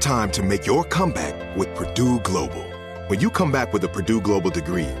is your time to make your comeback with Purdue Global. When you come back with a Purdue Global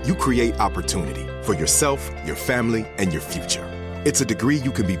degree, you create opportunity for yourself, your family, and your future. It's a degree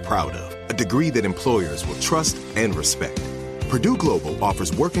you can be proud of, a degree that employers will trust and respect. Purdue Global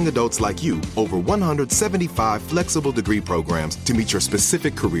offers working adults like you over 175 flexible degree programs to meet your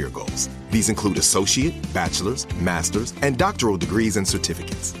specific career goals. These include associate, bachelor's, master's, and doctoral degrees and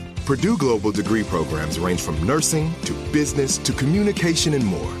certificates. Purdue Global degree programs range from nursing to business to communication and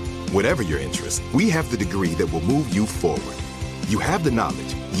more. Whatever your interest, we have the degree that will move you forward. You have the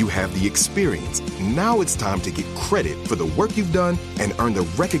knowledge, you have the experience. Now it's time to get credit for the work you've done and earn the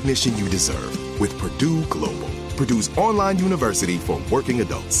recognition you deserve with Purdue Global, Purdue's online university for working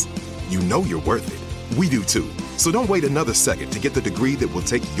adults. You know you're worth it. We do too. So don't wait another second to get the degree that will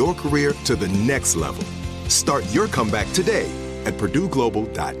take your career to the next level. Start your comeback today at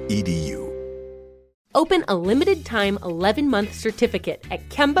purdueglobal.edu. Open a limited-time 11-month certificate at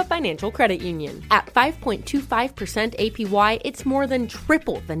Kemba Financial Credit Union. At 5.25% APY, it's more than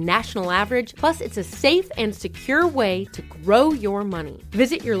triple the national average, plus it's a safe and secure way to grow your money.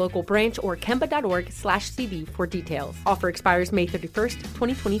 Visit your local branch or kemba.org/cd for details. Offer expires May 31st,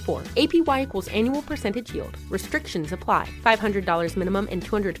 2024. APY equals annual percentage yield. Restrictions apply. $500 minimum and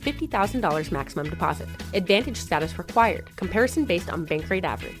 $250,000 maximum deposit. Advantage status required. Comparison based on bank rate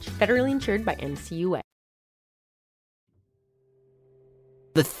average. Federally insured by NCUA.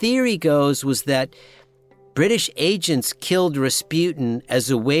 The theory goes was that British agents killed Rasputin as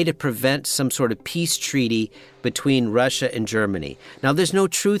a way to prevent some sort of peace treaty between Russia and Germany. Now, there's no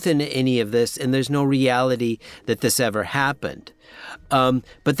truth in any of this, and there's no reality that this ever happened.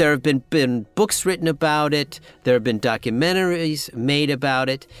 But there have been books written about it. There have been documentaries made about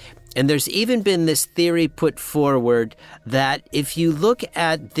it. And there's even been this theory put forward that if you look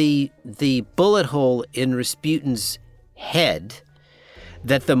at the bullet hole in Rasputin's head,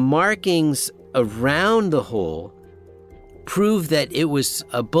 that the markings around the hole prove that it was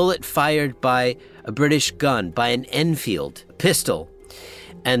a bullet fired by a British gun, by an Enfield pistol,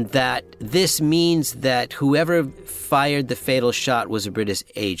 and that this means that whoever fired the fatal shot was a British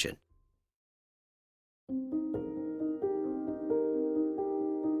agent.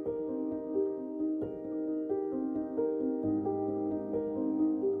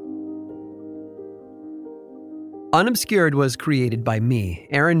 Unobscured was created by me,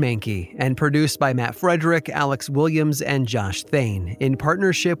 Aaron Mahnke, and produced by Matt Frederick, Alex Williams, and Josh Thane in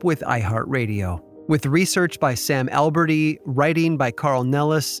partnership with iHeartRadio, with research by Sam Alberti, writing by Carl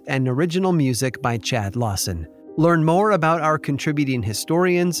Nellis, and original music by Chad Lawson. Learn more about our contributing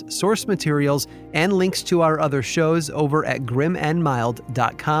historians, source materials, and links to our other shows over at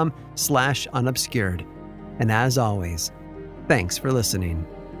grimandmild.com/unobscured. And as always, thanks for listening.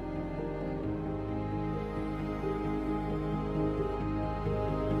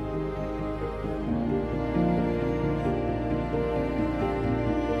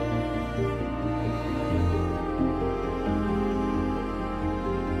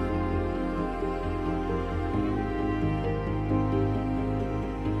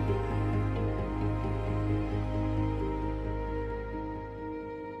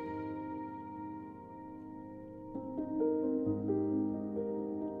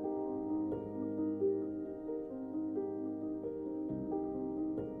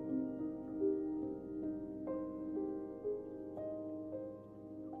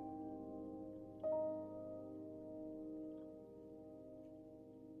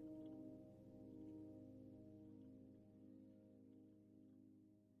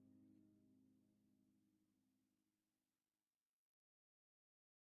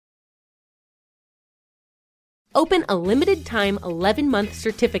 Open a limited-time 11-month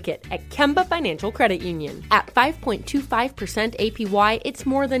certificate at Kemba Financial Credit Union. At 5.25% APY, it's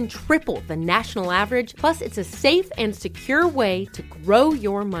more than triple the national average, plus it's a safe and secure way to grow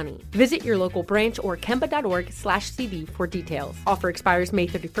your money. Visit your local branch or kemba.org/cd for details. Offer expires May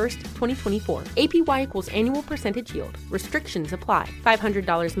 31st, 2024. APY equals annual percentage yield. Restrictions apply.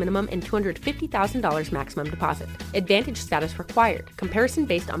 $500 minimum and $250,000 maximum deposit. Advantage status required. Comparison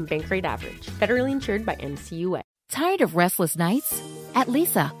based on bank rate average. Federally insured by NCUA. Tired of restless nights? At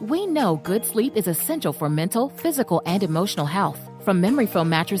Leesa, we know good sleep is essential for mental, physical, and emotional health. From memory foam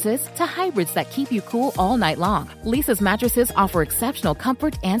mattresses to hybrids that keep you cool all night long, Leesa's mattresses offer exceptional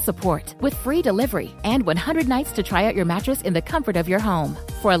comfort and support with free delivery and 100 nights to try out your mattress in the comfort of your home.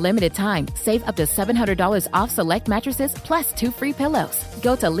 For a limited time, save up to $700 off select mattresses plus 2 free pillows.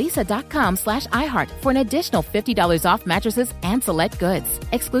 Go to leesa.com/iHeart for an additional $50 off mattresses and select goods.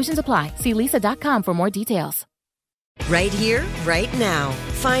 Exclusions apply. See leesa.com for more details. Right here, right now.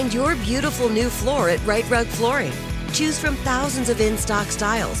 Find your beautiful new floor at Right Rug Flooring. Choose from thousands of in-stock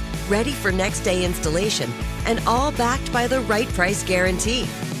styles, ready for next day installation, and all backed by the right price guarantee.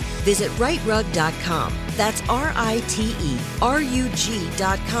 Visit riterug.com. That's RITERUG.com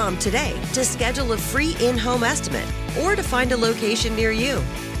today to schedule a free in-home estimate or to find a location near you.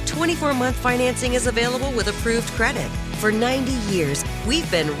 24-month financing is available with approved credit. For 90 years, we've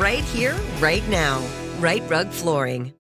been right here, right now. Rite Rug Flooring.